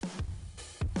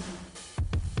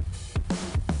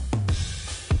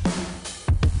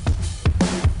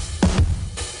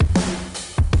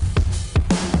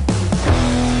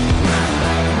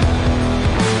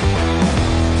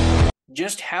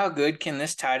Just how good can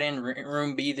this tight end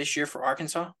room be this year for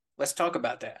Arkansas? Let's talk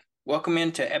about that. Welcome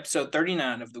into episode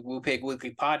 39 of the Woo Pig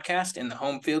Weekly podcast in the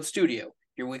Home Field Studio,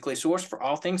 your weekly source for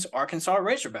all things Arkansas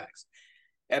Razorbacks.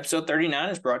 Episode 39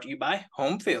 is brought to you by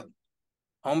Home Field.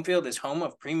 Home Field is home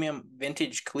of premium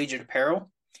vintage collegiate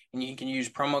apparel, and you can use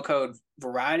promo code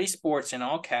Variety Sports in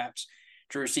all caps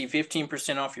to receive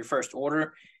 15% off your first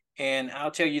order. And I'll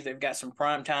tell you, they've got some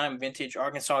primetime vintage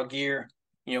Arkansas gear.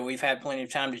 We've had plenty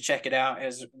of time to check it out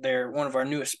as they're one of our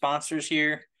newest sponsors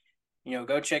here.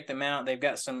 Go check them out. They've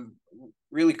got some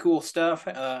really cool stuff,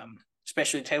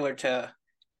 especially tailored to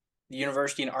the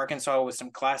University in Arkansas with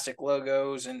some classic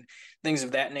logos and things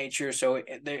of that nature. So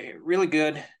they're really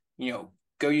good.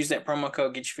 Go use that promo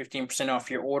code, get you 15%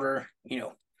 off your order.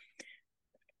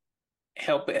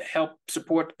 Help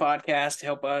support the podcast,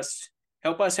 help us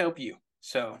help you.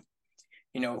 So,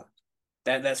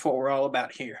 that's what we're all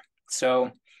about here.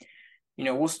 So,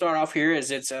 we'll start off here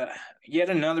as it's yet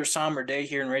another somber day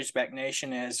here in Razorback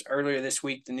Nation, as earlier this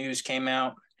week the news came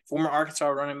out. Former Arkansas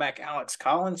running back Alex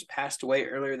Collins passed away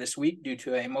earlier this week due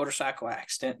to a motorcycle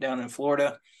accident down in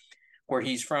Florida, where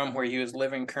he's from, where he was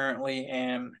living currently.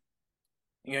 And,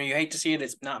 you hate to see it.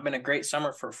 It's not been a great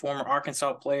summer for former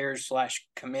Arkansas players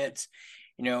 / commits,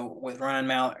 with Ryan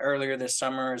Mallett earlier this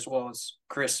summer, as well as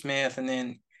Chris Smith, and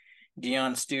then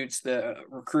Deion Stutes, the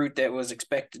recruit that was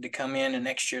expected to come in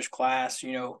next year's class.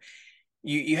 You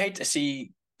hate to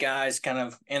see guys kind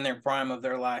of in their prime of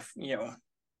their life,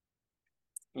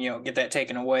 get that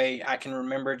taken away. I can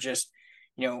remember just,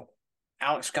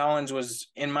 Alex Collins was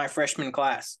in my freshman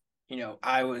class.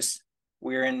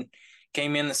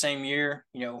 Came in the same year,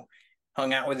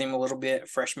 hung out with him a little bit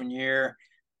freshman year.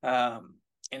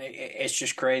 And it's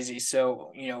just crazy.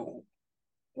 So,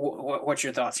 what's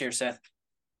your thoughts here, Seth?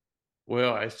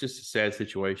 Well, it's just a sad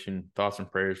situation. Thoughts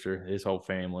and prayers to his whole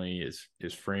family,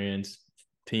 his friends,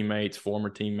 teammates, former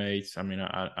teammates. I mean,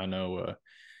 I know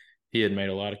he had made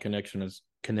a lot of connections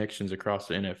across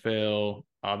the NFL.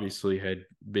 Obviously, had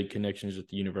big connections at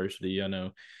the university. I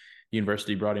know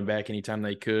university brought him back anytime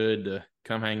they could to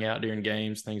come hang out during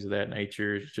games, things of that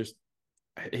nature. It's just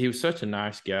he was such a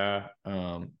nice guy.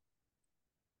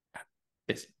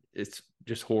 It's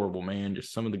just horrible, man.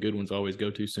 Just some of the good ones always go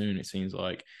too soon, it seems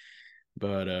like.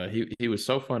 But he was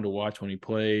so fun to watch when he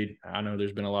played. I know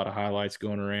there's been a lot of highlights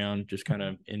going around just kind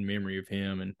of in memory of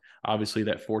him. And obviously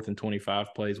that 4th and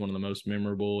 25 play is one of the most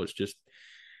memorable. It's just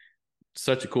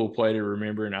such a cool play to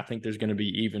remember. And I think there's going to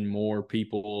be even more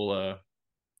people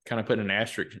kind of putting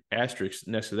an asterisk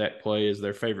next to that play as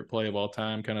their favorite play of all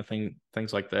time kind of thing,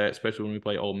 things like that, especially when we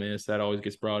play Ole Miss. That always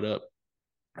gets brought up.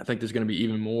 I think there's going to be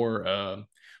even more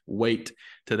weight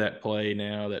to that play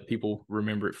now that people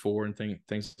remember it for and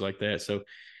things like that. So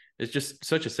it's just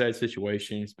such a sad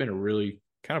situation. It's been a really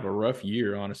kind of a rough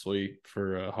year, honestly,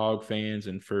 for Hog fans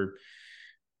and for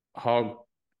Hog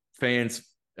fans,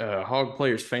 Hog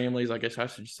players' families, I guess I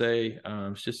should say.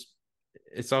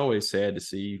 It's always sad to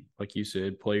see, like you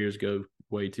said, players go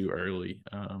way too early,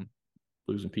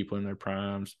 losing people in their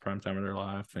prime time of their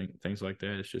life, things like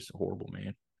that. It's just horrible,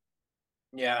 man.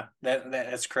 Yeah,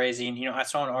 that's crazy. And, I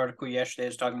saw an article yesterday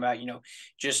that was talking about,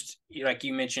 just like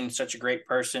you mentioned, such a great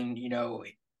person.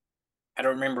 I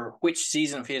don't remember which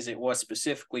season of his it was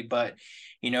specifically, but,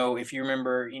 if you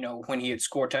remember, when he had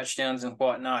scored touchdowns and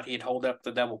whatnot, he'd hold up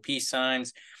the double peace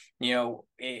signs.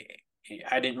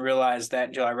 I didn't realize that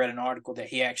until I read an article that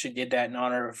he actually did that in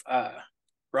honor of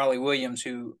Raleigh Williams,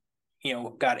 who,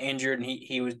 got injured, and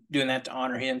he was doing that to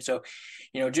honor him. So,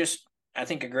 just I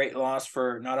think a great loss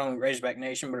for not only Razorback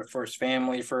Nation, but for his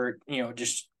family, for,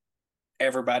 just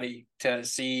everybody to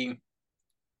see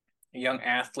a young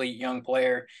athlete, young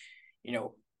player,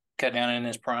 cut down in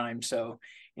his prime. So,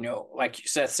 like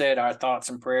Seth said, our thoughts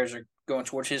and prayers are going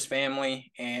towards his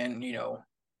family, and,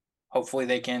 hopefully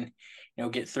they can,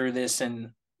 get through this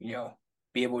and,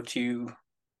 be able to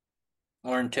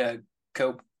learn to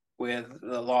cope with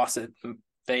the loss that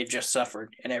they've just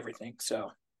suffered and everything.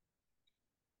 So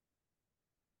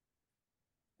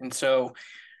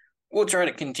we'll try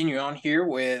to continue on here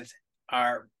with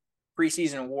our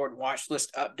preseason award watch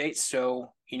list updates.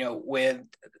 So, with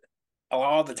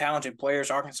all the talented players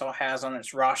Arkansas has on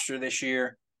its roster this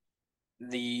year,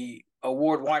 the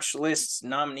award watch lists,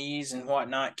 nominees, and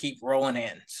whatnot keep rolling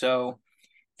in. So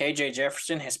KJ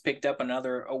Jefferson has picked up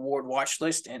another award watch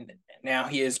list, and now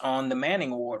he is on the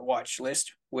Manning Award watch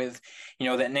list with,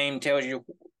 that name tells you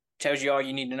all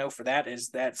you need to know for that is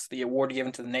that's the award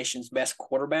given to the nation's best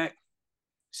quarterback.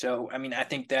 So, I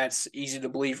think that's easy to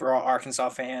believe for all Arkansas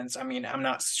fans. I'm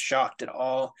not shocked at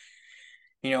all.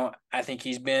 I think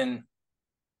he's been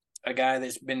a guy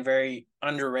that's been very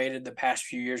underrated the past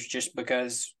few years just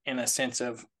because, in a sense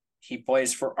of, he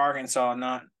plays for Arkansas,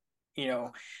 not,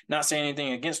 not saying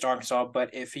anything against Arkansas,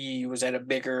 but if he was at a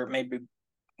bigger, maybe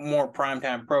more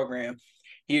primetime program,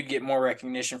 he'd get more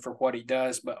recognition for what he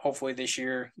does. But hopefully this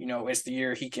year, it's the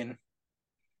year he can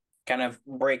kind of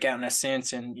break out in a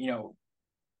sense and,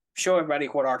 show everybody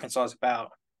what Arkansas is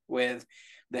about with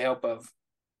the help of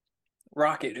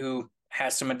Rocket, who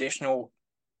has some additional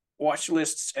watch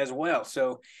lists as well.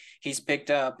 So he's picked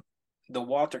up the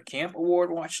Walter Camp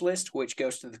Award watch list, which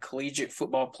goes to the Collegiate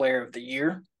Football Player of the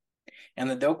Year, and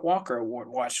the Doak Walker Award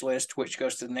watch list, which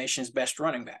goes to the nation's best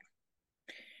running back.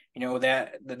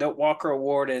 That the Doak Walker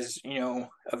Award is,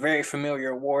 a very familiar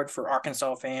award for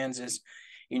Arkansas fans, as,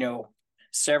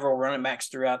 several running backs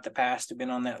throughout the past have been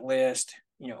on that list.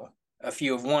 A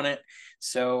few have won it.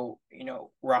 So,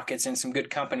 Rocket's in some good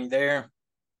company there.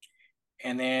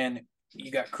 And then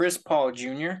you got Chris Paul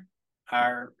Jr.,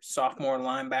 our sophomore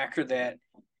linebacker that,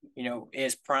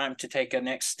 is primed to take a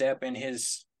next step in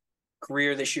his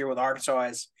career this year with Arkansas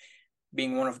as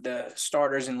being one of the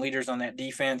starters and leaders on that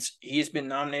defense. He's been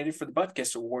nominated for the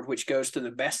Butkus Award, which goes to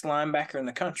the best linebacker in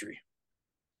the country.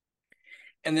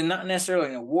 And then not necessarily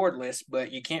an award list,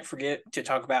 but you can't forget to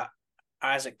talk about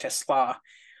Isaac Tesla,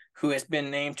 who has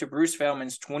been named to Bruce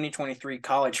Feldman's 2023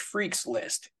 College Freaks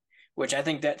list, which I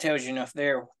think that tells you enough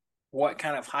there what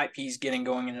kind of hype he's getting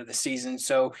going into the season.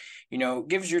 So,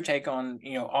 give us your take on,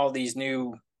 all these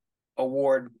new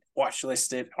award watch lists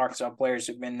that Arkansas players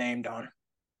have been named on.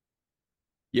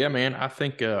 Yeah, man. I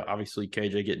think obviously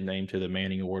KJ getting named to the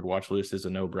Manning Award watch list is a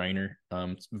no-brainer.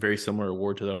 It's a very similar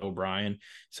award to the O'Brien.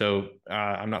 So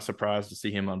I'm not surprised to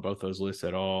see him on both those lists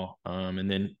at all.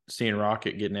 And then seeing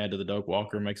Rocket getting added to the Doak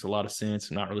Walker makes a lot of sense.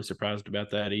 Not really surprised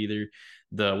about that either.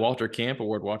 The Walter Camp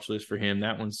Award watch list for him,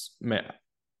 that one's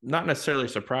not necessarily a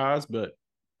surprise, but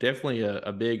definitely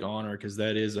a big honor because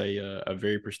that is a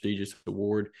very prestigious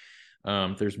award.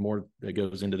 There's more that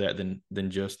goes into that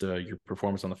than just your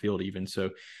performance on the field even.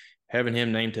 So having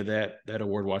him named to that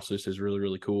award watch list is really,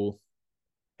 really cool.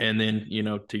 And then,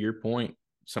 to your point,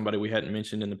 somebody we hadn't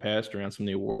mentioned in the past around some of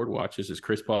the award watches is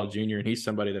Chris Paul Jr., and he's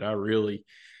somebody that I really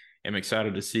am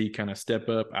excited to see kind of step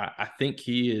up. I think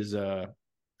he is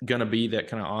going to be that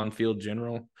kind of on-field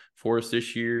general for us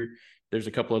this year. There's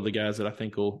a couple of the guys that I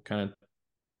think will kind of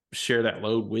share that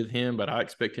load with him, but I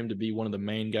expect him to be one of the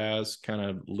main guys kind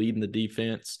of leading the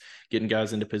defense, getting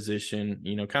guys into position,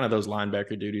 kind of those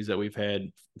linebacker duties that we've had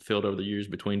filled over the years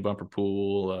between Bumper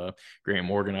Pool, Grant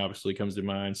Morgan obviously comes to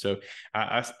mind. So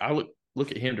I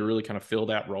look at him to really kind of fill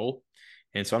that role.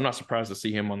 And so I'm not surprised to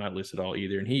see him on that list at all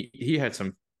either. And he had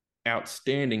some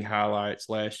outstanding highlights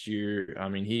last year. I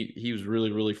mean, he was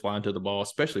really, really flying to the ball,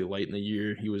 especially late in the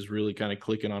year. He was really kind of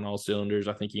clicking on all cylinders.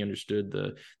 I think he understood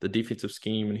the defensive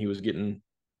scheme, and he was getting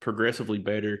progressively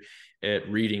better at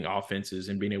reading offenses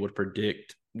and being able to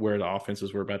predict where the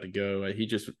offenses were about to go.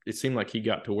 It seemed like he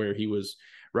got to where he was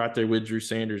right there with Drew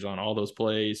Sanders on all those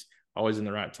plays, always in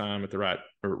the right time at the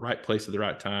right place at the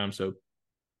right time. So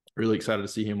really excited to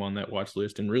see him on that watch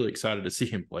list and really excited to see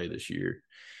him play this year.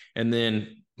 And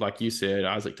then, like you said,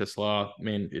 Isaac Tesla,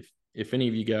 man, if any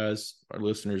of you guys, our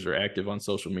listeners, are active on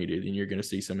social media, then you're going to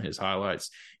see some of his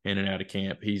highlights in and out of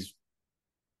camp. It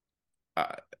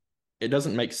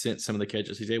doesn't make sense, some of the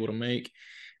catches he's able to make.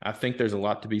 I think there's a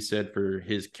lot to be said for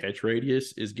his catch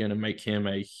radius is going to make him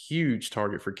a huge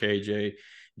target for KJ,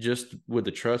 just with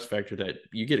the trust factor that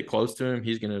you get it close to him,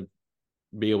 he's going to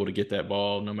be able to get that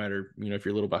ball no matter, if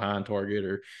you're a little behind target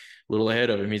or a little ahead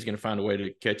of him, he's going to find a way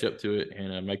to catch up to it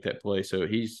and make that play. So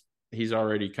he's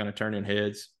already kind of turning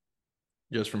heads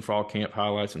just from fall camp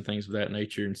highlights and things of that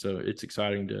nature. And so it's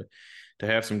exciting to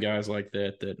have some guys like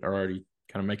that are already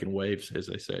kind of making waves, as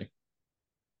they say.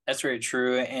 That's very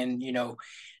true. And,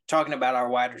 talking about our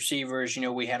wide receivers,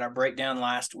 we had our breakdown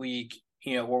last week,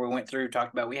 where we went through,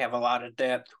 talked about we have a lot of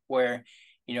depth where,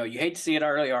 you hate to see it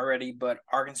early already, but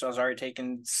Arkansas has already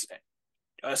taken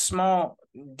a small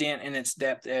dent in its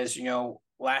depth as,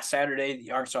 last Saturday,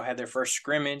 the Arkansas had their first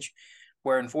scrimmage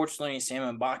where unfortunately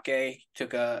Sam Mbake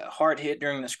took a hard hit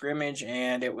during the scrimmage,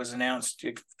 and it was announced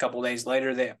a couple of days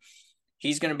later that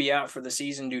he's going to be out for the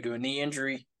season due to a knee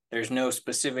injury. There's no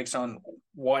specifics on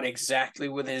what exactly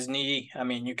with his knee. I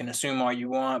mean, you can assume all you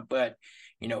want, but,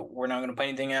 we're not going to put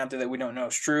anything out there that we don't know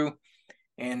is true.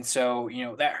 And so,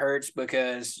 that hurts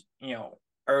because,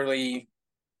 early,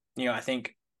 I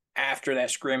think after that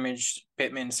scrimmage,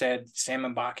 Pittman said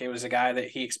Sam Mbake was a guy that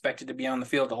he expected to be on the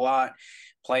field a lot,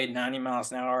 played 90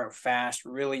 miles an hour fast,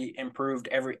 really improved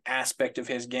every aspect of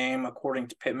his game, according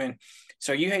to Pittman.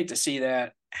 So you hate to see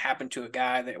that happen to a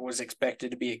guy that was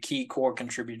expected to be a key core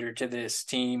contributor to this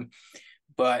team.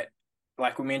 But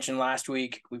like we mentioned last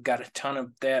week, we've got a ton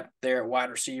of depth there at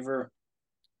wide receiver.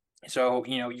 So,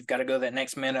 you've got to go that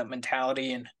next man up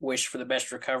mentality and wish for the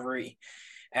best recovery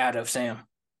out of Sam.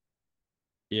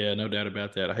 Yeah, no doubt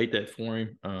about that. I hate that for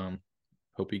him.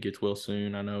 Hope he gets well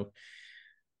soon. I know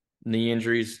knee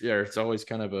injuries, yeah, it's always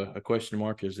kind of a question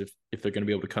mark is if they're going to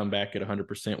be able to come back at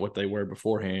 100% what they were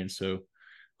beforehand. So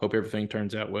hope everything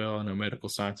turns out well. I know medical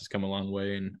science has come a long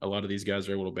way, and a lot of these guys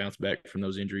are able to bounce back from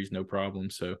those injuries, no problem.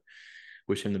 So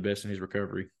wish him the best in his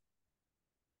recovery.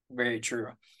 Very true.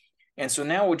 And so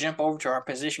now we'll jump over to our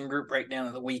position group breakdown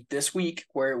of the week this week,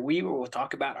 where we will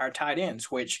talk about our tight ends,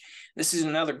 which this is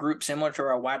another group similar to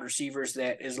our wide receivers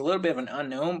that is a little bit of an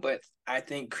unknown, but I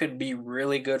think could be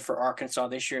really good for Arkansas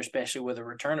this year, especially with the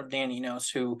return of Dan Enos,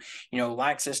 who,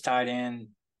 likes his tight end,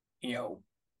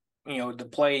 the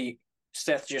play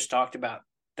Seth just talked about,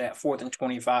 that 4th and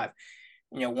 25.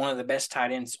 One of the best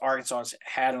tight ends Arkansas has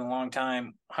had in a long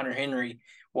time, Hunter Henry.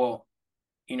 Well,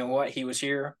 you know what? He was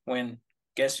here when,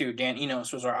 guess who? Dan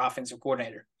Enos was our offensive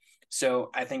coordinator.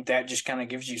 So I think that just kind of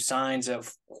gives you signs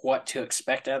of what to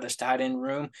expect out of this tight end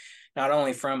room, not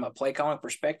only from a play calling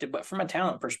perspective, but from a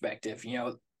talent perspective.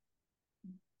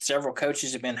 Several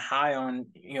coaches have been high on,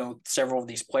 several of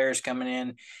these players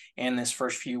coming in this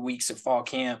first few weeks of fall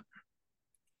camp.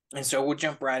 And so we'll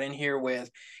jump right in here with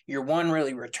your one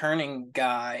really returning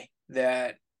guy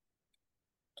that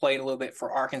played a little bit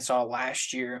for Arkansas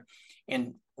last year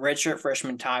in redshirt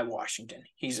freshman Ty Washington.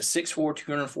 He's a 6'4",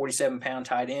 247-pound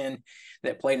tight end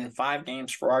that played in 5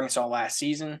 games for Arkansas last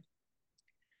season,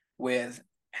 with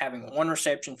having 1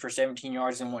 reception for 17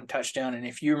 yards and 1 touchdown. And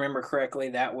if you remember correctly,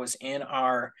 that was in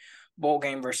our bowl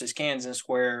game versus Kansas,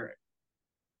 where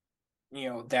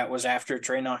that was after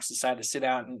Trey Knox decided to sit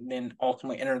out and then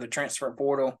ultimately enter the transfer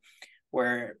portal,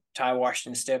 where Ty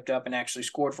Washington stepped up and actually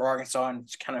scored for Arkansas and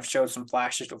kind of showed some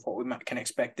flashes of what we can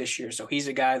expect this year. So he's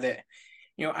a guy that,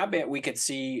 I bet we could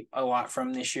see a lot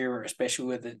from this year, especially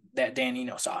with that Dan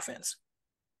Enos offense.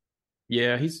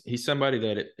 Yeah, he's somebody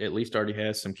that at least already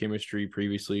has some chemistry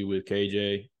previously with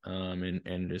KJ,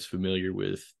 and is familiar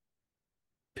with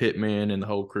Pittman and the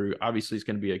whole crew. Obviously, it's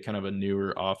going to be a kind of a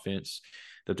newer offense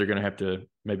that they're going to have to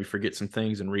maybe forget some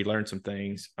things and relearn some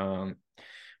things.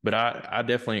 But I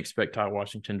definitely expect Ty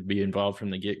Washington to be involved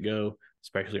from the get-go,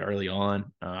 especially early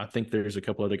on. I think there's a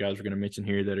couple other guys we're going to mention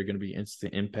here that are going to be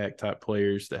instant impact type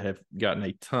players that have gotten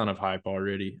a ton of hype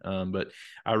already. But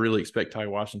I really expect Ty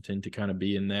Washington to kind of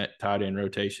be in that tight end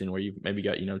rotation where you've maybe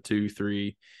got, 2,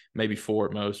 3, maybe 4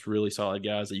 at most really solid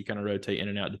guys that you kind of rotate in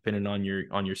and out depending on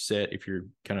your set, if you're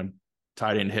kind of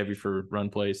tight end heavy for run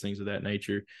plays, things of that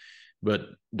nature. But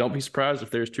don't be surprised if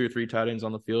there's 2 or 3 tight ends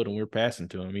on the field and we're passing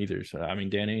to him either. So, I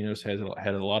mean, Dan Enos had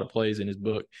a lot of plays in his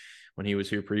book when he was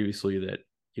here previously that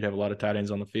you'd have a lot of tight ends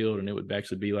on the field, and it would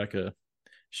actually be like a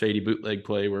shady bootleg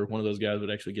play where one of those guys would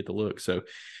actually get the look. So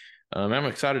I'm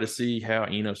excited to see how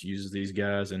Enos uses these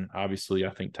guys. And obviously,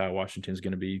 I think Ty Washington is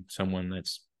going to be someone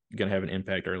that's going to have an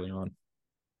impact early on.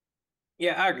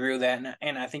 Yeah, I agree with that.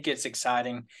 And I think it's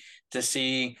exciting to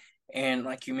see. And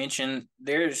like you mentioned,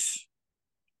 there's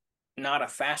not a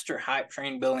faster hype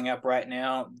train building up right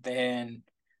now than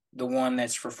the one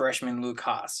that's for freshman Luke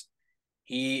Haas.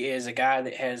 He is a guy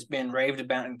that has been raved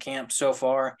about in camp so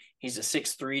far. He's a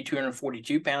 6'3",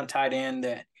 242-pound tight end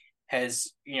that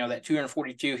has, that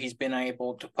 242 he's been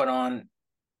able to put on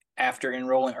after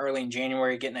enrolling early in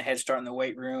January, getting a head start in the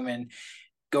weight room and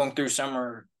going through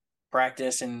summer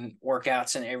practice and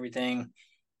workouts and everything.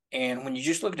 And when you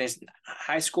just look at his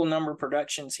high school number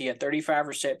productions, he had 35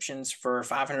 receptions for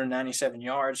 597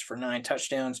 yards for 9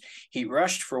 touchdowns. He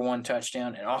rushed for 1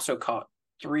 touchdown and also caught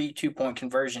 3 2-point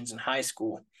conversions in high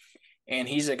school. And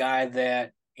he's a guy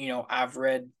that, I've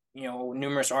read,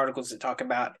 numerous articles that talk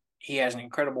about he has an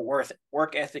incredible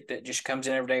work ethic that just comes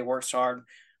in every day, works hard,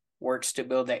 works to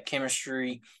build that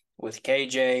chemistry with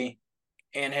KJ,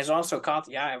 and has also caught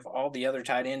the eye of all the other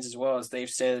tight ends as well. As they've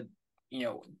said,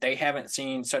 they haven't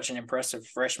seen such an impressive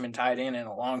freshman tight end in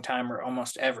a long time or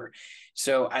almost ever.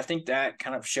 So I think that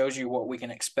kind of shows you what we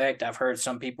can expect. I've heard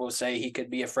some people say he could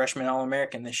be a freshman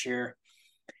All-American this year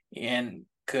and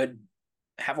could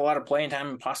have a lot of playing time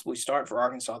and possibly start for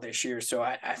Arkansas this year. So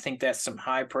I think that's some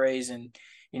high praise, and,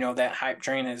 that hype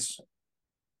train is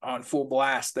on full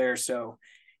blast there. So,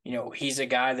 he's a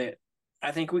guy that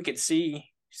I think we could see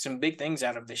some big things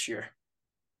out of this year.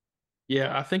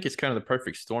 Yeah, I think it's kind of the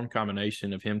perfect storm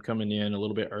combination of him coming in a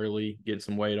little bit early, getting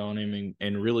some weight on him,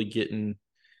 and really getting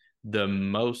the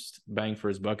most bang for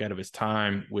his buck out of his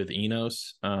time with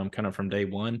Enos, kind of from day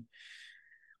one,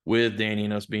 with Dan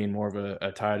Enos being more of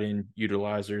a tight end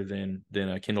utilizer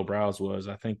than Kendall Browse was.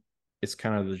 I think it's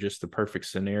kind of just the perfect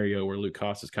scenario where Luke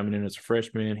Cost is coming in as a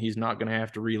freshman. He's not going to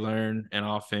have to relearn an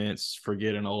offense,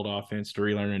 forget an old offense to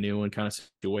relearn a new one kind of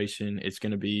situation. It's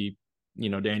going to be,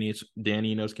 Dan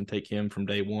Enos can take him from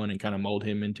day one and kind of mold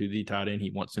him into the tight end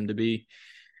he wants him to be.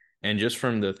 And just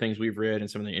from the things we've read and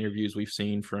some of the interviews we've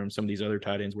seen from some of these other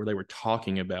tight ends where they were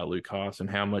talking about Luke Cost and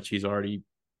how much he's already,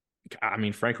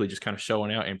 frankly, just kind of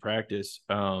showing out in practice.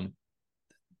 I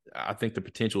think the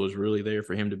potential is really there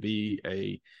for him to be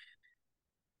a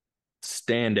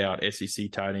standout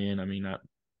SEC tight end. Not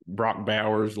Brock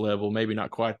Bowers level, maybe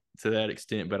not quite to that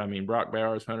extent, but Brock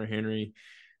Bowers, Hunter Henry,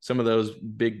 some of those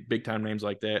big time names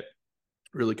like that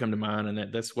really come to mind,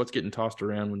 and that's what's getting tossed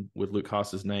around with Luke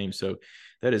Haas's name. So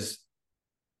that is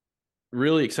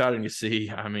really exciting to see.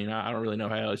 I don't really know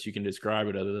how else you can describe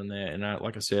it other than that. And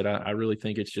like I said, I really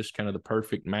think it's just kind of the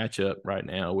perfect matchup right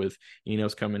now with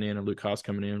Enos coming in and Luke Haas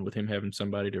coming in, with him having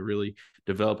somebody to really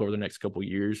develop over the next couple of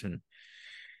years. And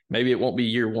maybe it won't be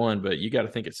year one, but you got to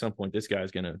think at some point this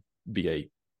guy's going to be a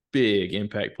big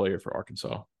impact player for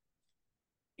Arkansas.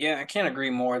 Yeah, I can't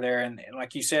agree more there. And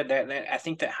like you said, that I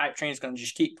think that hype train is going to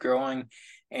just keep growing.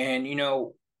 And,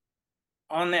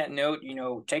 on that note,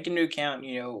 take into account,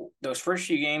 those first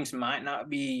few games might not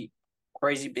be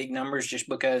crazy big numbers just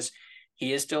because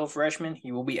he is still a freshman.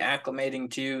 He will be acclimating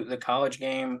to the college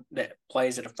game that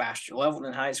plays at a faster level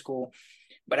than high school.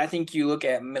 But I think you look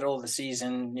at middle of the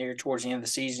season, near towards the end of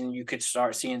the season, you could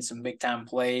start seeing some big time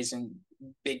plays and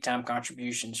big time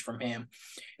contributions from him.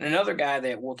 And another guy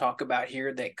that we'll talk about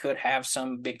here that could have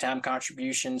some big time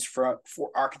contributions for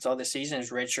Arkansas this season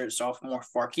is redshirt sophomore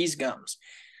Farquise Gums,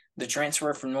 the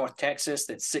transfer from North Texas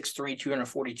that's 6'3",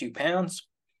 242 pounds.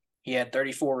 He had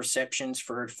 34 receptions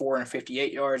for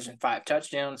 458 yards and 5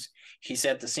 touchdowns. He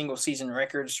set the single season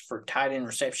records for tight end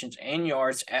receptions and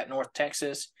yards at North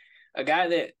Texas. A guy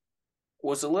that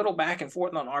was a little back and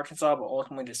forth on Arkansas, but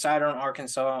ultimately decided on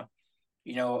Arkansas.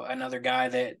 Another guy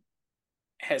that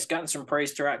has gotten some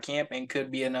praise throughout camp and could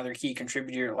be another key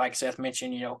contributor. Like Seth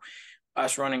mentioned,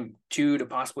 us running 2 to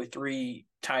possibly 3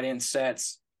 tight end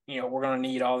sets. We're going to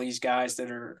need all these guys that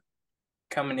are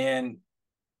coming in,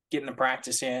 getting the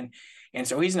practice in. And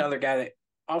so he's another guy that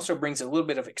also brings a little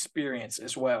bit of experience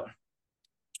as well.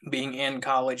 Being in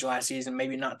college last season,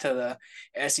 maybe not to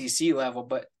the SEC level,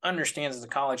 but understands the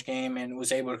college game and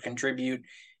was able to contribute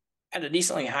at a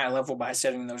decently high level by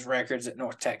setting those records at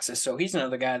North Texas. So he's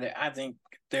another guy that I think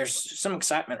there's some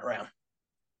excitement around.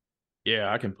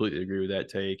 Yeah, I completely agree with that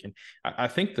take. And I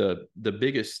think the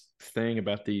biggest thing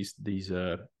about these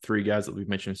 3 guys that we've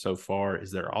mentioned so far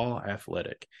is they're all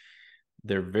athletic.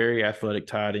 They're very athletic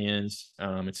tight ends.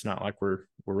 It's not like we're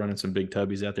running some big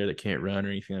tubbies out there that can't run or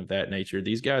anything of that nature.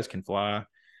 These guys can fly.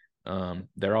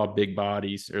 They're all big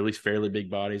bodies, or at least fairly big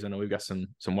bodies. I know we've got some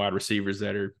wide receivers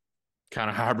that are kind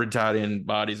of hybrid tight end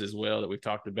bodies as well that we've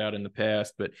talked about in the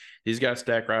past, but these guys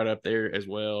stack right up there as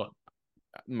well.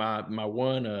 My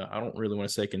one, I don't really want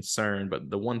to say concern, but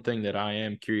the one thing that I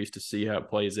am curious to see how it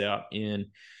plays out in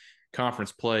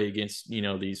conference play against,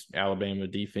 these Alabama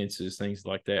defenses, things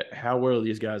like that. How well are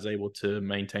these guys able to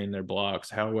maintain their blocks?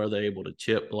 How well are they able to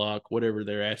chip block, whatever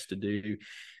they're asked to do?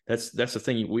 That's the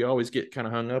thing we always get kind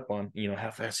of hung up on,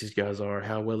 how fast these guys are,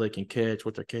 how well they can catch,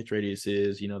 what their catch radius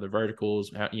is, their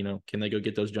verticals, how, can they go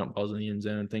get those jump balls in the end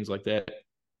zone, things like that.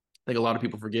 I think a lot of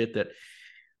people forget that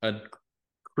a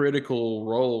critical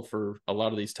role for a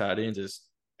lot of these tight ends is,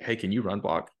 hey, can you run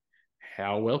block?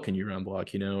 How well can you run block?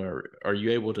 Or are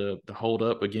you able to hold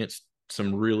up against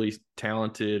some really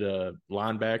talented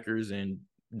linebackers and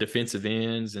defensive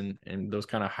ends and those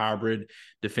kind of hybrid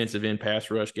defensive end pass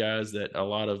rush guys that a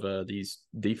lot of these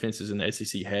defenses in the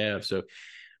SEC have. So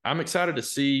I'm excited to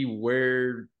see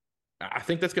where I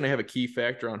think that's going to have a key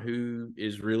factor on who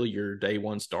is really your day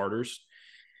one starters.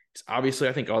 Obviously,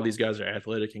 I think all these guys are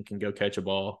athletic and can go catch a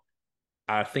ball.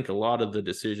 I think a lot of the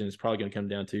decision is probably going to come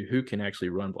down to who can actually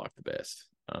run block the best.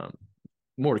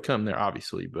 More to come there,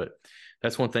 obviously, but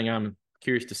that's one thing I'm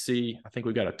curious to see. I think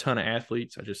we've got a ton of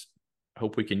athletes. I just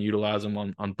hope we can utilize them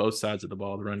on both sides of the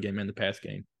ball, the run game and the pass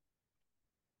game.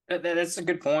 That's a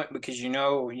good point because,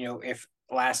 if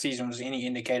last season was any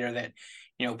indicator that,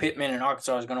 Pittman and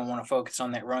Arkansas is going to want to focus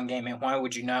on that run game. And why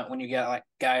would you not when you got like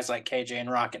guys like KJ and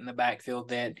Rocket in the backfield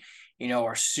that,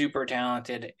 are super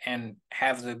talented and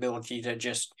have the ability to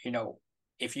just,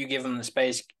 if you give them the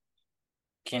space,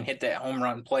 can hit that home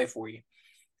run play for you.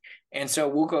 And so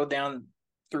we'll go down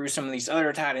through some of these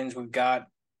other tight ends we've got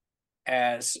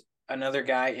as Another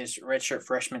guy is redshirt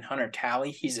freshman Hunter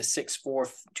Talley. He's a 6'4",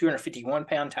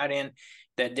 251-pound tight end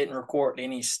that didn't record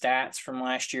any stats from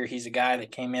last year. He's a guy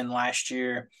that came in last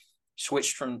year,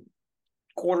 switched from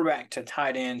quarterback to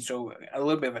tight end, so a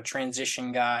little bit of a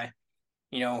transition guy.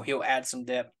 He'll add some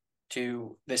depth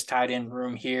to this tight end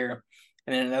room here.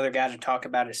 And then another guy to talk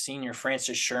about is senior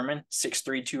Francis Sherman,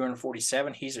 6'3",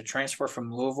 247. He's a transfer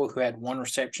from Louisville who had 1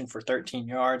 reception for 13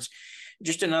 yards.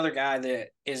 Just another guy that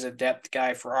is a depth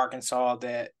guy for Arkansas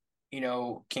that,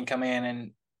 can come in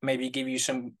and maybe give you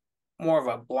some more of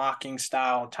a blocking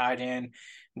style tight end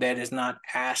that is not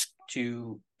asked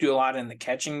to do a lot in the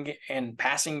catching and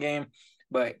passing game,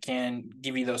 but can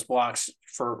give you those blocks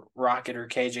for Rocket or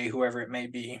KJ, whoever it may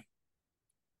be.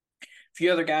 A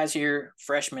few other guys here,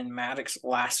 freshman Maddox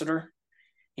Lassiter.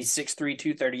 He's 6'3",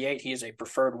 238. He is a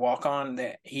preferred walk-on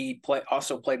that he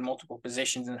also played multiple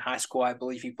positions in high school. I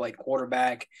believe he played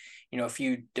quarterback, a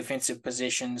few defensive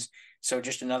positions. So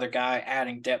just another guy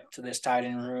adding depth to this tight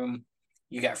end room.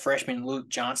 You got freshman Luke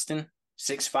Johnston,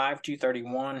 6'5",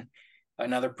 231.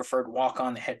 Another preferred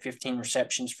walk-on that had 15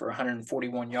 receptions for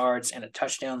 141 yards and a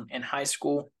touchdown in high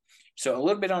school. So a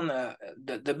little bit on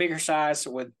the bigger size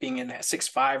with being in that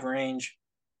 6'5" range.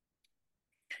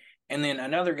 And then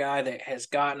another guy that has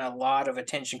gotten a lot of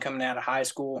attention coming out of high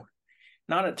school,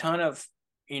 not a ton of,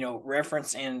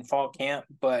 reference in fall camp,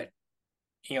 but,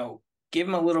 give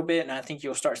him a little bit, and I think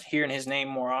you'll start hearing his name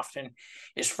more often,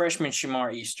 is freshman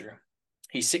Shamar Easter.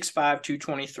 He's 6'5",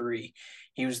 223.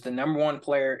 He was the number 1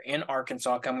 player in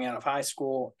Arkansas coming out of high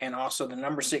school and also the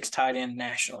number 6 tight end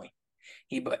nationally.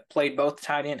 He played both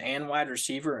tight end and wide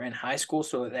receiver in high school,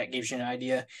 so that gives you an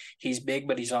idea. He's big,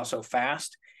 but he's also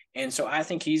fast. And so I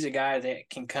think he's a guy that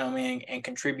can come in and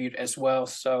contribute as well.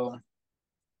 So,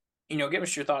 give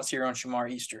us your thoughts here on Shamar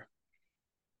Easter.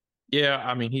 Yeah,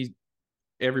 I mean,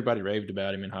 everybody raved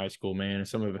about him in high school, man.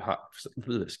 Some of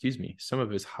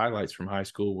his highlights from high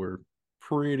school were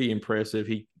pretty impressive.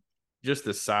 Just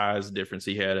the size difference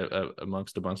he had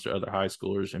amongst a bunch of other high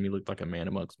schoolers. I mean, he looked like a man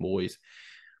amongst boys,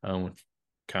 kind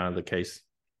of the case.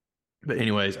 But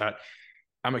anyways,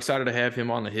 I'm excited to have him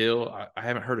on the hill. I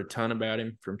haven't heard a ton about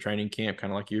him from training camp,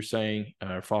 kind of like you're saying,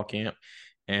 fall camp.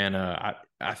 And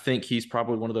I think he's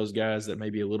probably one of those guys that may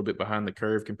be a little bit behind the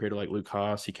curve compared to like Luke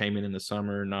Haas. He came in the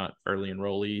summer, not early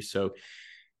enrollee. So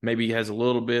maybe he has a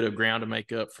little bit of ground to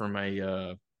make up from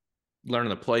learning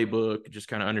the playbook, just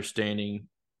kind of understanding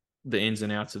the ins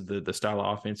and outs of the style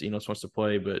of offense Enos wants to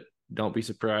play. But don't be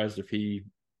surprised if he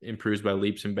improves by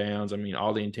leaps and bounds. I mean,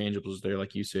 all the intangibles there,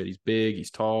 like you said, he's big, he's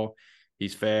tall,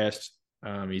 he's fast.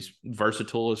 He's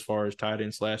versatile as far as tight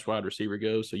end / wide receiver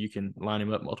goes, so you can line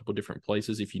him up multiple different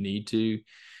places if you need to.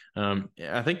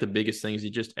 I think the biggest thing is he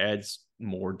just adds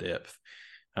more depth.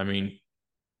 I mean,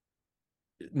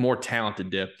 more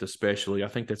talented depth, especially. I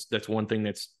think that's one thing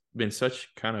that's been such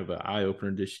kind of an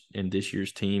eye-opener in this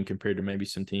year's team compared to maybe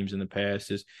some teams in the past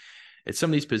is at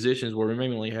some of these positions where we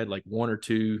maybe only had like 1 or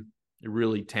 2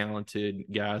 really talented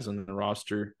guys on the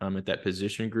roster at that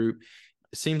position group.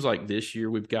 It seems like this year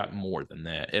we've got more than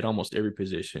that at almost every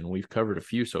position. We've covered a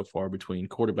few so far between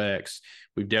quarterbacks.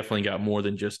 We've definitely got more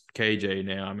than just KJ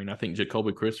now. I mean, I think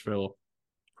Jacoby Criswell,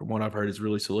 from what I've heard, has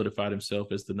really solidified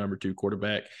himself as the number 2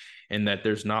 quarterback, and that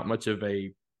there's not much of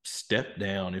a step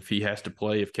down if he has to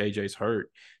play if KJ's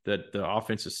hurt, that the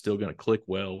offense is still going to click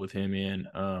well with him in.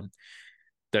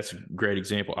 That's a great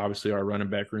example. Obviously, our running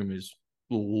back room is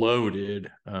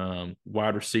loaded.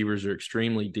 Wide receivers are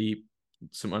extremely deep.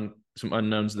 Some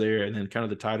unknowns there, and then kind of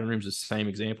the tight end room is the same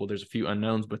example. There's a few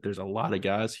unknowns, but there's a lot of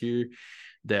guys here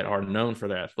that are known for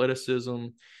their athleticism,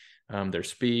 their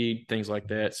speed, things like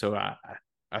that. So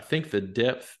I think the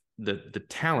depth, the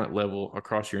talent level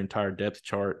across your entire depth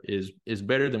chart is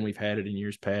better than we've had it in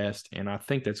years past, and I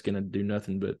think that's going to do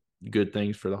nothing but good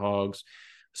things for the Hogs,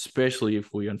 especially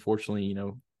if we unfortunately,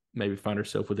 maybe find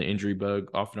ourselves with an injury bug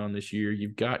off and on this year.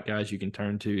 You've got guys you can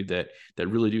turn to that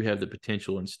really do have the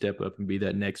potential and step up and be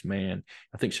that next man.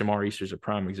 I think Shamar Easter is a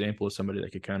prime example of somebody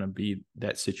that could kind of be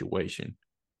that situation.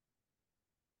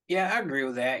 Yeah, I agree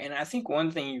with that. And I think one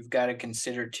thing you've got to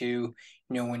consider too,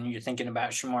 when you're thinking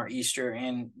about Shamar Easter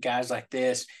and guys like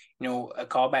this, a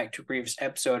callback to a previous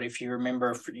episode, if you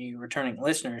remember, for you returning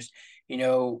listeners,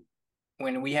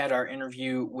 when we had our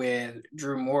interview with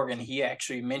Drew Morgan, he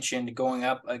actually mentioned going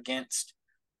up against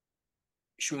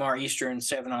Shamar Easter in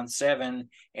 7-on-7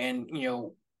 and,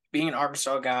 being an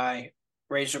Arkansas guy,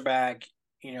 Razorback,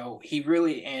 he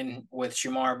really, and with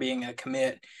Shamar being a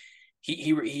commit,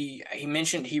 he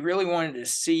mentioned he really wanted to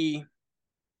see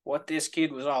what this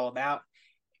kid was all about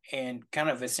and kind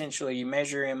of essentially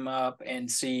measure him up and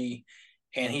see.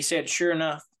 And he said, sure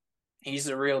enough, He's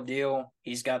the real deal.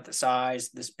 He's got the size,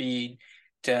 the speed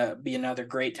to be another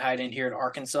great tight end here at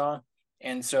Arkansas.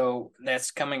 And so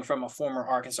that's coming from a former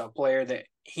Arkansas player that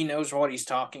he knows what he's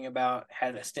talking about,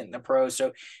 had a stint in the pros.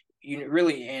 So you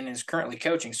really, and is currently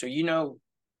coaching. So,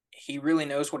 he really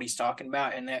knows what he's talking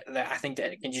about. And that I think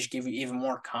that can just give you even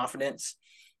more confidence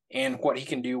in what he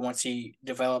can do once he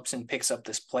develops and picks up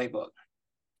this playbook.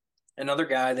 Another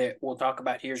guy that we'll talk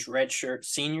about here is redshirt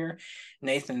senior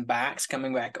Nathan Bax,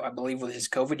 coming back, I believe, with his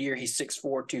COVID year. He's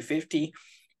 6'4", 250.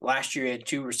 Last year, he had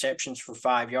 2 receptions for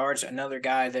 5 yards. Another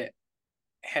guy that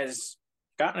has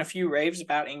gotten a few raves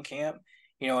about in camp.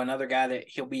 Another guy that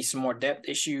he'll be some more depth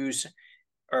issues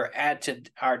or add to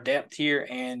our depth here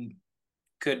and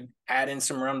could add in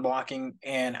some run blocking.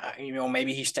 And,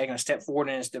 maybe he's taking a step forward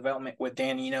in his development with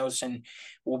Dan Enos and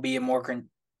will be a more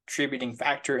contributing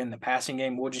factor in the passing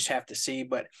game. We'll just have to see.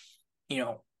 But,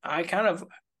 I kind of,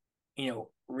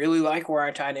 really like where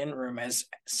our tight end room is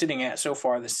sitting at so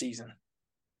far this season.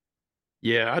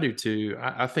 Yeah, I do too.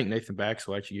 I think Nathan Bax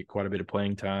will actually get quite a bit of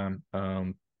playing time.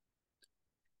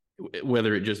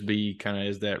 Whether it just be kind of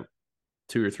as that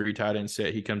 2 or 3 tight end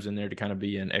set, he comes in there to kind of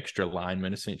be an extra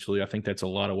lineman, essentially. I think that's a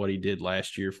lot of what he did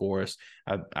last year for us.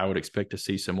 I would expect to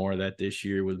see some more of that this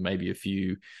year with maybe a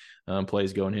few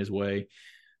plays going his way.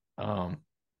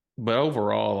 But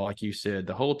overall, like you said,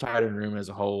 the whole tight end room as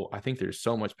a whole, I think there's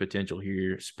so much potential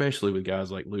here, especially with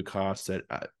guys like Luke Haas that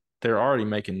they're already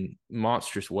making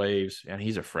monstrous waves, and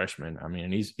he's a freshman. I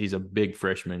mean, he's a big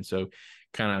freshman. So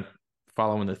kind of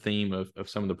following the theme of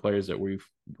some of the players that we've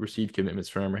received commitments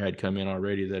from or had come in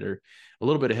already that are a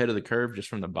little bit ahead of the curve just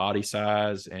from the body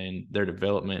size and their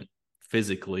development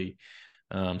physically.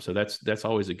 So that's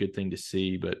always a good thing to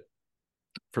see. But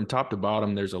from top to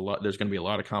bottom, there's going to be a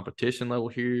lot of competition level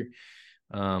here.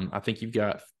 I think you've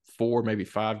got 4, maybe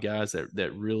 5 guys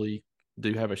that really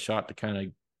do have a shot to kind of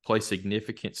play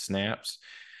significant snaps,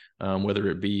 whether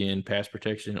it be in pass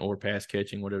protection or pass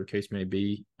catching, whatever the case may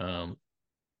be.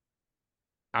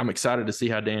 I'm excited to see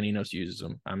how Dan Enos uses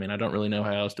them. I mean, I don't really know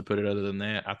how else to put it other than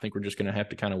that. I think we're just going to have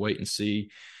to kind of wait and see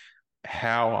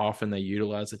how often they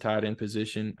utilize the tight end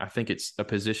position. I think it's a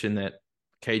position that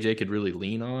KJ could really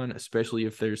lean on, especially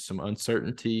if there's some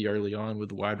uncertainty early on with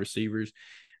the wide receivers.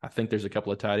 I think there's a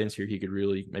couple of tight ends here he could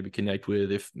really maybe connect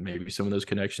with if maybe some of those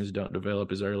connections don't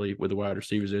develop as early with the wide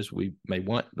receivers as we may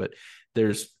want, but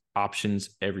there's options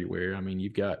everywhere. I mean,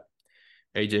 you've got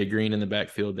AJ Green in the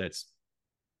backfield that's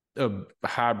a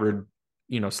hybrid,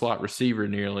 slot receiver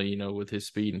nearly, with his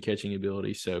speed and catching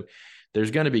ability. So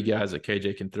there's going to be guys that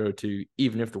KJ can throw to,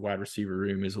 even if the wide receiver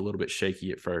room is a little bit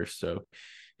shaky at first. So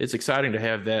it's exciting to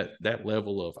have that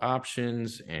level of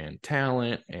options and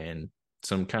talent and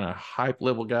some kind of hype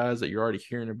level guys that you're already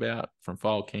hearing about from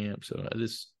fall camp. So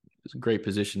this is a great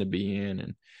position to be in.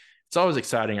 And it's always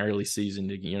exciting early season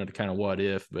to kind of what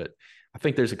if, but I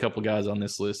think there's a couple guys on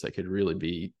this list that could really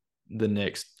be the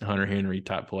next Hunter Henry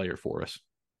type player for us.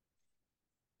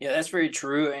 Yeah, that's very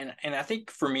true. And I think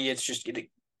for me, it's just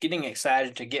getting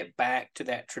excited to get back to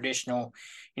that traditional,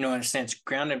 in a sense,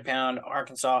 ground and pound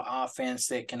Arkansas offense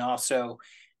that can also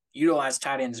utilize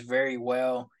tight ends very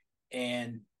well.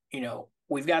 And,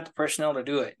 we've got the personnel to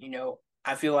do it.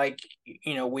 I feel like,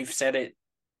 we've said it,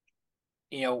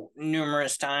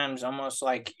 numerous times, almost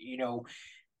like,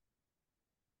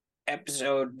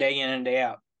 episode day in and day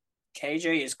out.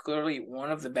 KJ is clearly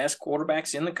one of the best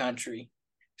quarterbacks in the country.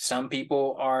 Some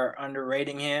people are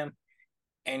underrating him.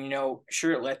 And,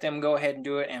 sure, let them go ahead and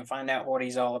do it and find out what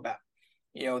he's all about.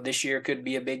 This year could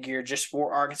be a big year just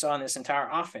for Arkansas and this entire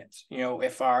offense.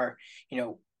 If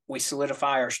we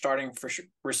solidify our starting for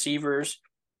receivers,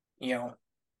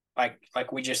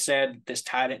 like we just said, this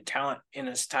tight end talent in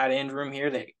this tight end room here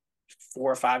that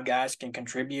 4 or 5 guys can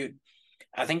contribute.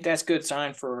 I think that's a good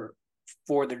sign for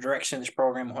the direction of this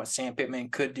program and what Sam Pittman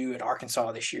could do at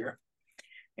Arkansas this year.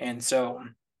 And so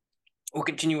we'll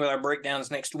continue with our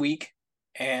breakdowns next week,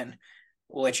 and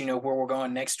we'll let you know where we're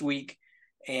going next week.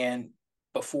 And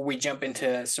before we jump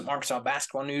into some Arkansas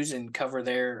basketball news and cover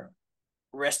their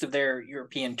rest of their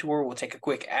European tour, we'll take a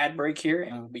quick ad break here,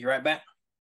 and we'll be right back.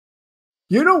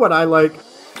 You know what I like?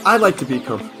 I like to be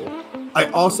comfortable. I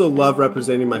also love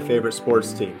representing my favorite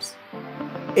sports teams.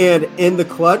 And in the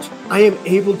Clutch, I am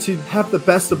able to have the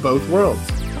best of both worlds.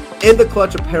 In the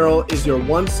Clutch Apparel is your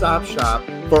one-stop shop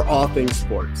for all things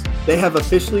sports. They have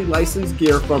officially licensed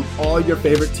gear from all your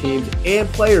favorite teams and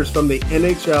players from the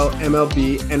NHL,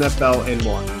 MLB, NFL, and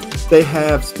more. They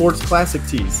have sports classic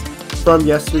tees from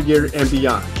yesteryear and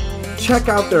beyond. Check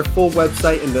out their full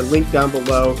website in the link down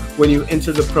below. When you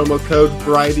enter the promo code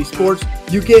Variety Sports,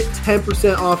 you get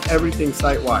 10% off everything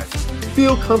site-wide.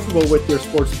 feel comfortable with your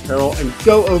sports apparel and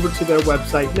go over to their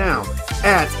website now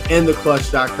at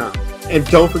endtheclutch.com. And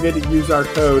don't forget to use our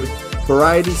code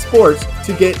Variety Sports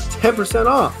to get 10%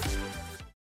 off.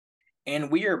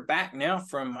 And we are back now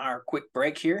from our quick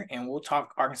break here, and we'll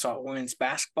talk Arkansas women's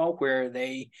basketball, where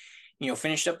they,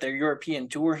 finished up their European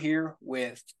tour here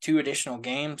with 2 additional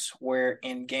games, where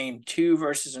in game 2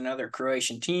 versus another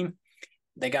Croatian team,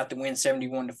 they got the win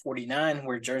 71-49,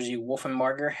 where Jersey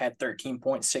Wolfenbarger had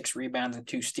 13.6 rebounds and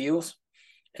 2 steals.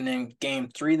 And then game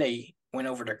 3, they went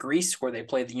over to Greece, where they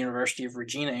played the University of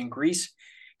Regina in Greece,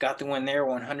 got the win there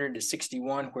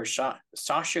 100-61, where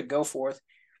Sasha Goforth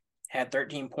had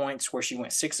 13 points, where she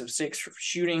went 6 of 6 for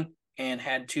shooting and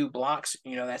had 2 blocks.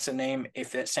 That's a name,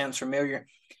 if that sounds familiar.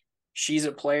 She's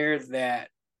a player that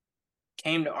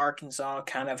came to Arkansas,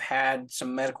 kind of had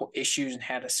some medical issues and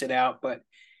had to sit out, but,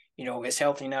 is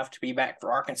healthy enough to be back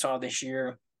for Arkansas this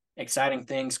year. Exciting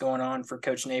things going on for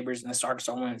Coach Neighbors and this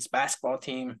Arkansas women's basketball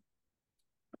team.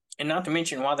 And not to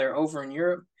mention, while they're over in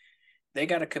Europe, they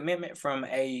got a commitment from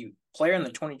a player in the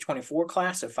 2024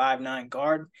 class, a 5'9"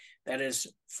 guard that is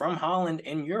from Holland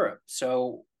in Europe.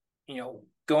 So,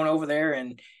 going over there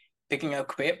and picking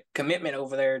up commitment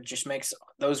over there just makes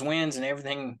those wins and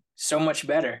everything so much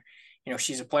better.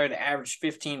 She's a player that averaged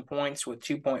 15 points with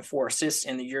 2.4 assists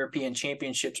in the European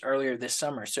Championships earlier this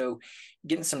summer. So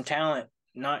getting some talent,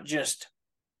 not just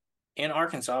in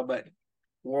Arkansas, but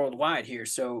worldwide here.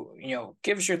 So,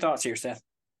 give us your thoughts here, Seth.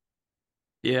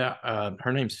 Yeah,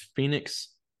 her name's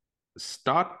Phoenix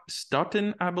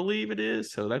Stoughton, I believe it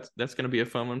is. So that's going to be a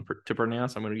fun one to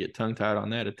pronounce. I'm going to get tongue-tied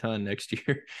on that a ton next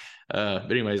year. But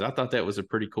anyways, I thought that was a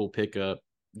pretty cool pickup,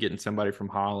 getting somebody from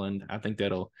Holland. I think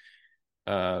that'll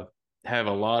have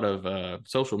a lot of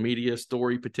social media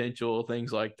story potential,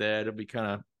 things like that.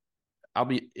 I'll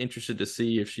be interested to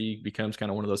see if she becomes kind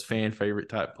of one of those fan favorite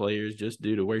type players just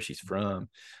due to where she's from.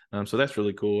 So that's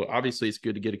really cool. Obviously, it's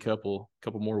good to get a couple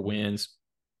more wins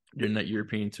during that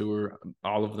European tour,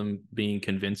 all of them being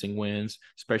convincing wins,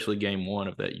 especially game 1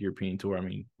 of that European tour. I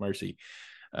mean, mercy.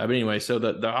 But anyway, so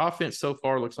the offense so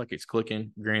far looks like it's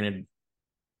clicking. Granted,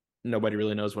 nobody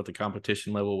really knows what the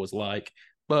competition level was like,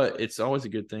 but it's always a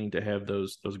good thing to have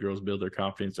those girls build their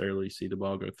confidence early, see the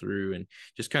ball go through, and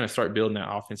just kind of start building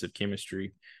that offensive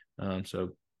chemistry. So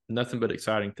nothing but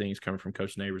exciting things coming from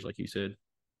Coach Neighbors, like you said.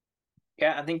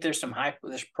 Yeah, I think there's some hype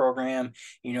with this program.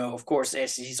 Of course, the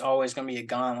SEC is always going to be a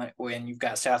gauntlet when you've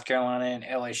got South Carolina and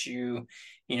LSU,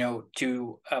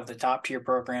 2 of the top tier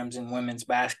programs in women's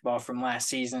basketball from last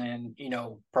season, and,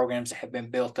 programs that have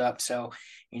been built up. So,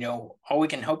 all we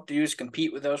can hope to do is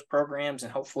compete with those programs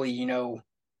and hopefully,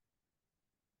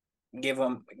 give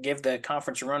the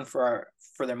conference a run for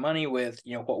their money with,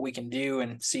 what we can do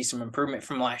and see some improvement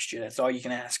from last year. That's all you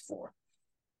can ask for.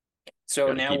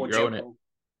 So now we'll jump over.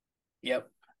 Yep.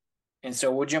 And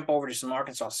so we'll jump over to some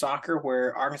Arkansas soccer,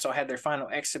 where Arkansas had their final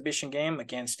exhibition game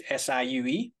against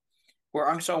SIUE, where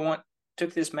Arkansas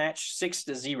took this match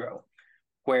 6-0,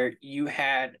 where you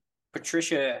had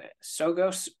Patricia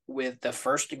Sogos with the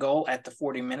first goal at the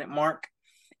 40-minute mark.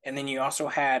 And then you also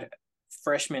had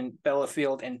freshman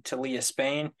Bellafield and Talia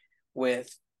Spain with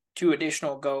 2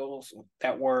 additional goals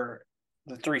that were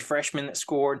the 3 freshmen that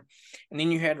scored. And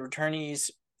then you had returnees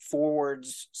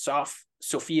forwards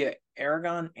Sophia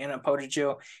Aragon, Anna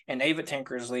Potajo, and Ava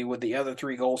Tankersley with the other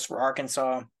 3 goals for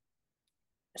Arkansas.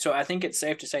 So I think it's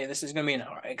safe to say this is going to be an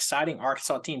exciting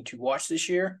Arkansas team to watch this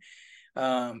year.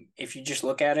 If you just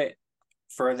look at it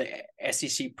for the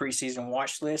SEC preseason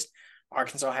watch list,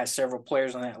 Arkansas has several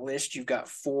players on that list. You've got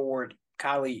forward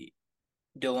Kylie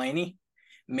Delaney,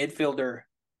 midfielder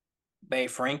Bay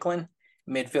Franklin,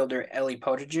 midfielder Ellie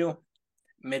Potajo,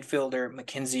 midfielder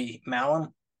Mackenzie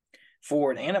Malum,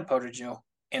 forward Anna Potajo,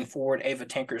 and forward Ava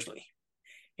Tankersley.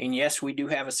 And yes, we do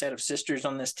have a set of sisters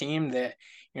on this team that,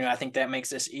 I think that makes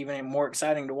this even more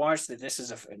exciting to watch, that this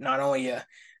is not only a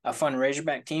fun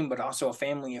Razorback team, but also a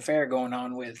family affair going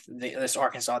on with this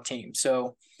Arkansas team.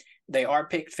 So they are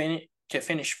picked to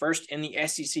finish first in the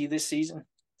SEC this season.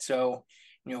 So,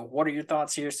 what are your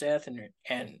thoughts here, Seth? And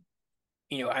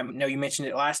I know you mentioned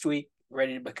it last week,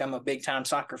 ready to become a big-time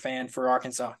soccer fan for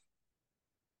Arkansas.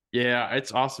 Yeah,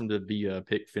 it's awesome to be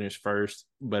picked finish first,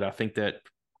 but I think that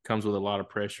comes with a lot of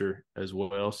pressure as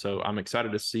well. So I'm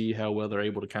excited to see how well they're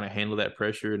able to kind of handle that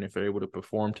pressure and if they're able to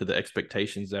perform to the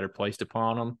expectations that are placed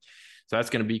upon them. So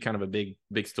that's going to be kind of a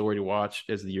big story to watch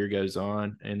as the year goes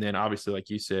on. And then obviously, like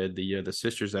you said, the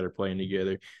sisters that are playing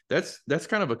together, that's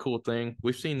kind of a cool thing.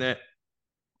 We've seen that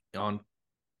on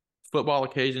football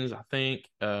occasions. I think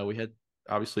we had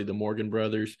obviously the Morgan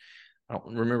brothers. I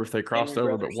don't remember if they crossed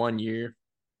over, but one year.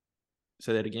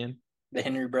 Say that again. The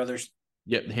Henry brothers.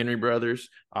 Yep, the Henry brothers,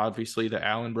 obviously the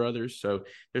Allen brothers. So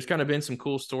there's kind of been some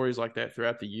cool stories like that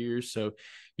throughout the years. So,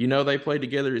 they played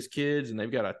together as kids, and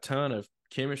they've got a ton of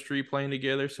chemistry playing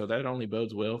together. So that only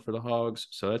bodes well for the Hogs.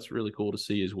 So that's really cool to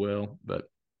see as well. But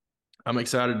I'm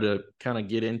excited to kind of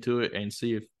get into it and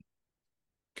see if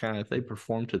they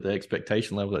perform to the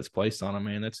expectation level that's placed on them,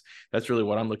 man. That's really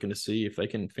what I'm looking to see. If they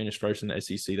can finish first in the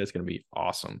SEC, that's going to be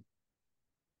awesome.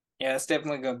 Yeah, it's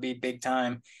definitely going to be big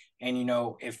time. And,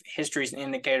 if history's an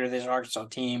indicator, this Arkansas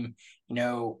team,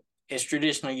 is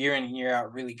traditionally year in and year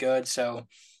out really good. So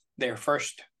their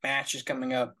first match is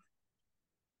coming up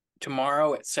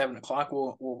tomorrow at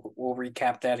 7:00. We'll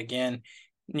recap that again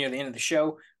near the end of the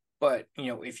show. But,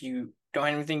 if you don't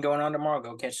have anything going on tomorrow,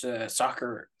 go catch the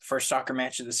first soccer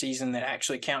match of the season that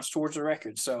actually counts towards the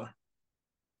record. So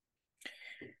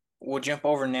we'll jump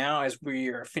over now as we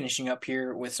are finishing up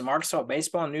here with some Arkansas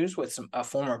baseball news with a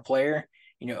former player,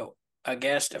 a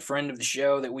guest, a friend of the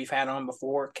show that we've had on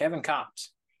before, Kevin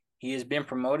Copps. He has been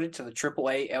promoted to the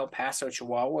AAA El Paso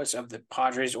Chihuahuas of the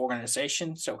Padres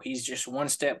organization. So he's just one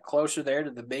step closer there to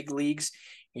the big leagues.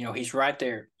 He's right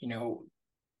there.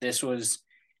 This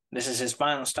is his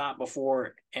final stop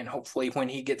before, and hopefully when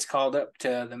he gets called up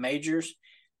to the majors.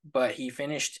 But he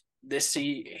finished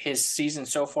his season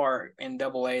so far in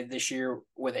AA this year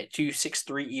with a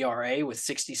 2.63 ERA with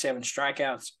 67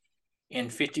 strikeouts in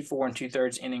 54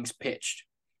 2/3 innings pitched.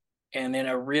 And then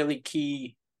a really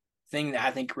key thing that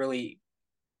I think really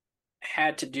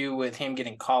had to do with him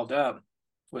getting called up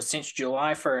was since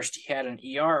July 1st, he had an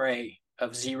ERA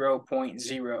of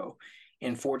 0.0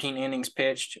 in 14 innings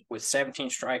pitched with 17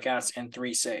 strikeouts and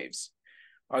 3 saves.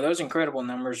 Are those incredible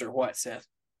numbers or what, Seth?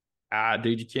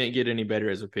 Dude, you can't get any better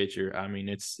as a pitcher. I mean,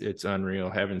 it's unreal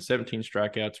having 17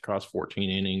 strikeouts across 14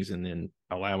 innings and then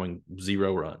allowing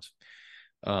 0 runs.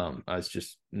 It's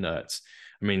just nuts.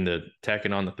 I mean, the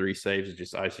tacking on the 3 saves is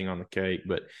just icing on the cake.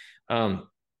 But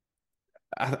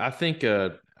I think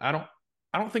I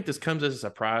don't think this comes as a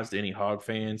surprise to any Hog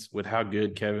fans with how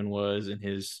good Kevin was in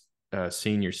his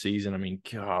senior season. I mean,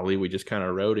 golly, we just kind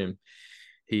of rode him.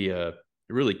 He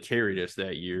really carried us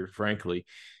that year, frankly.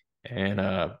 And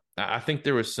I think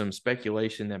there was some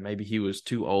speculation that maybe he was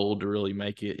too old to really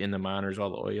make it in the minors all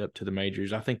the way up to the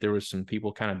majors. I think there was some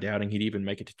people kind of doubting he'd even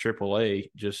make it to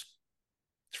AAA just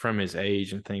from his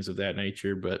age and things of that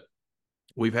nature. But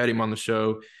we've had him on the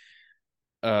show.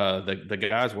 The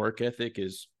guy's work ethic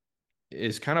is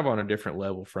kind of on a different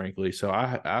level, frankly. So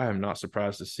I am not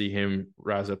surprised to see him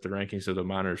rise up the rankings of the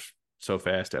minors so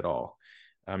fast at all.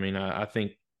 I mean, I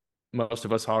think most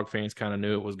of us Hog fans kind of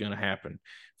knew it was going to happen,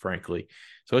 frankly.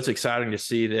 So it's exciting to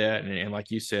see that. And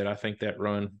like you said, I think that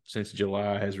run since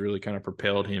July has really kind of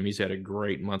propelled him. He's had a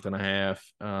great month and a half.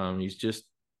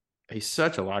 He's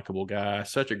such a likable guy,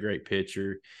 such a great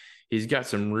pitcher. He's got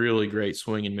some really great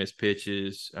swing and miss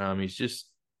pitches. He's just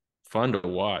fun to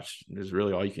watch. Is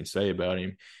really all you can say about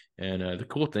him. And the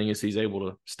cool thing is he's able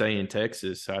to stay in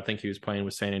Texas. I think he was playing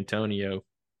with San Antonio,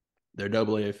 their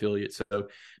AA affiliate. So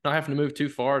not having to move too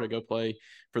far to go play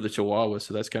for the Chihuahuas.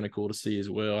 So that's kind of cool to see as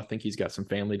well. I think he's got some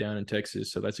family down in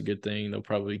Texas. So that's a good thing. They'll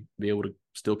probably be able to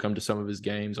still come to some of his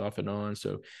games off and on.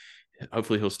 So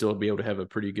hopefully he'll still be able to have a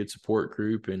pretty good support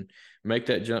group and make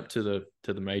that jump to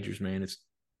the majors, man.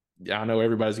 I know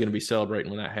everybody's going to be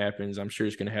celebrating when that happens. I'm sure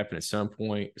it's going to happen at some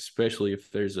point, especially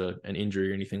if there's an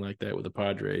injury or anything like that with the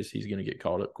Padres. He's going to get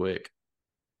called up quick.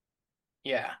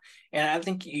 Yeah, and I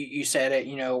think you said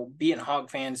it, being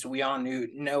Hog fans, we all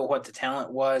know what the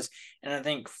talent was. And I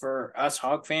think for us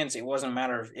Hog fans, it wasn't a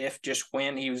matter of if, just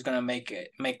when he was going to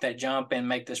make that jump and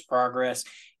make this progress.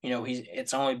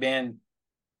 It's only been,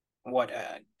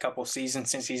 a couple seasons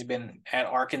since he's been at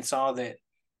Arkansas that,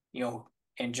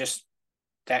 and just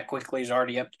that quickly is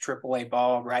already up to AAA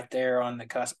ball right there on the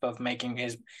cusp of making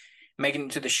it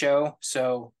to the show.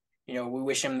 So, we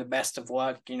wish him the best of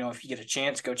luck. If you get a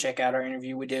chance, go check out our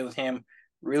interview we did with him.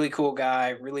 Really cool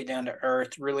guy, really down to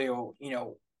earth, really,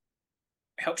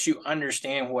 helps you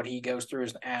understand what he goes through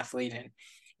as an athlete and,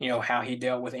 how he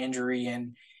dealt with injury.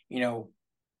 And,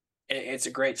 it's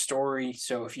a great story.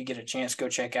 So if you get a chance, go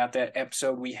check out that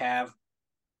episode we have.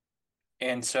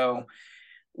 And so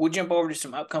we'll jump over to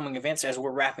some upcoming events as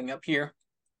we're wrapping up here.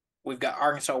 We've got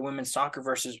Arkansas women's soccer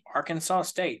versus Arkansas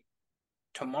State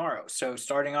tomorrow. So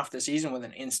starting off the season with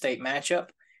an in-state matchup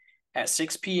at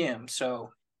 6 p.m.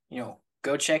 So,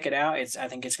 go check it out. I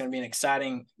think it's going to be an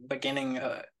exciting beginning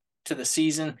to the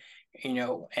season,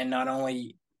 and not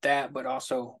only that, but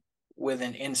also with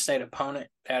an in-state opponent.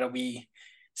 That'll be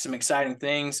some exciting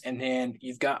things. And then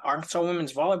you've got Arkansas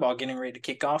women's volleyball getting ready to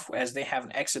kick off as they have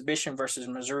an exhibition versus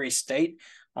Missouri State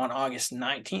on August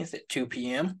 19th at 2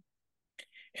 p.m.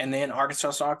 And then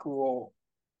Arkansas soccer will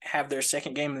have their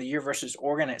second game of the year versus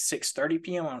Oregon at 6:30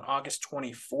 p.m. on August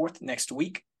 24th next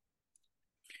week.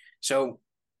 So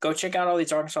go check out all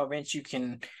these Arkansas events you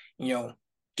can,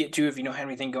 get to if you don't have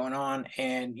anything going on.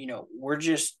 And, we're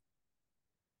just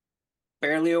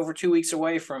barely over 2 weeks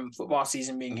away from football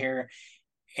season being here,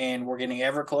 and we're getting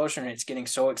ever closer, and it's getting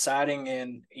so exciting.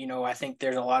 And, I think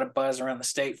there's a lot of buzz around the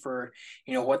state for,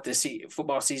 what the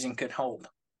football season could hold.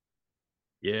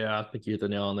 Yeah, I think you hit the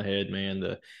nail on the head,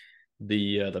 man.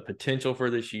 The potential for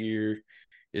this year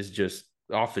is just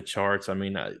off the charts. I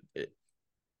mean,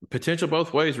 potential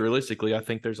both ways. Realistically, I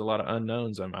think there's a lot of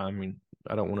unknowns. I mean,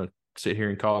 I don't want to sit here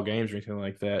and call games or anything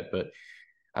like that, but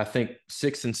I think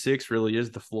 6-6 really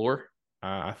is the floor.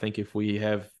 I think if we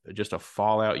have just a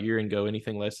fallout year and go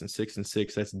anything less than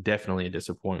 6-6, that's definitely a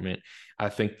disappointment. I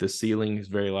think the ceiling is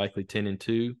very likely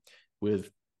 10-2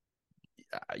 with.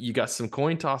 You got some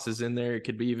coin tosses in there. It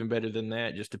could be even better than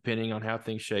that, just depending on how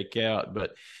things shake out.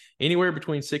 But anywhere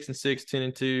between 6-6,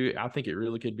 10-2, I think it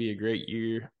really could be a great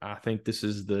year. I think this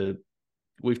is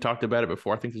we've talked about it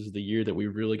before. I think this is the year that we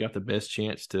really got the best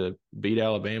chance to beat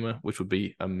Alabama, which would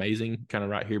be amazing, kind of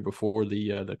right here before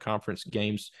the conference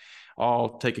games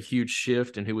all take a huge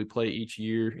shift in who we play each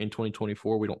year in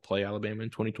 2024. We don't play Alabama in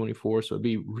 2024. So it'd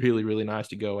be really, really nice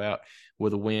to go out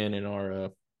with a win in our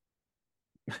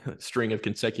string of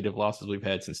consecutive losses we've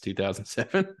had since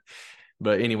 2007.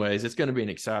 But anyways, it's going to be an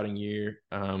exciting year.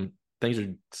 Things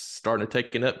are starting to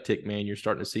take an uptick, man. You're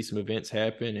starting to see some events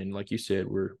happen. And like you said,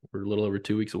 we're a little over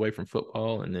 2 weeks away from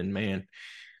football. And then, man,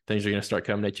 things are going to start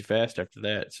coming at you fast after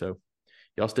that. So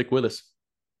y'all stick with us.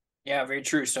 Yeah, very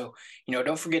true. So,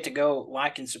 don't forget to go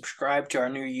like and subscribe to our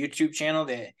new YouTube channel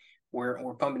that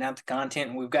we're pumping out the content,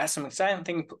 and we've got some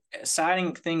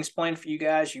exciting things planned for you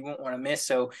guys you won't want to miss.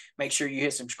 So make sure you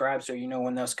hit subscribe so you know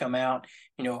when those come out.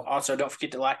 Also don't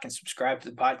forget to like and subscribe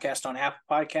to the podcast on Apple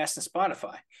Podcasts and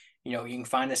Spotify. You can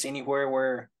find us anywhere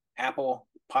where Apple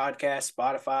Podcasts,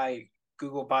 Spotify,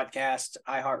 Google Podcasts,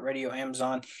 iHeartRadio,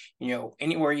 Amazon,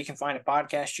 anywhere you can find a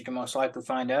podcast, you can most likely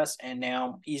find us. And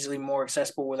now easily more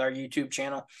accessible with our YouTube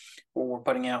channel, where we're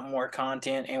putting out more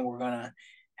content, and we're going to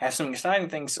have some exciting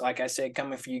things, like I said,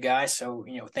 coming for you guys. So,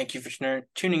 thank you for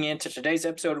tuning in to today's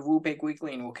episode of Woo Pig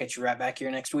Weekly, and we'll catch you right back here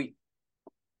next week.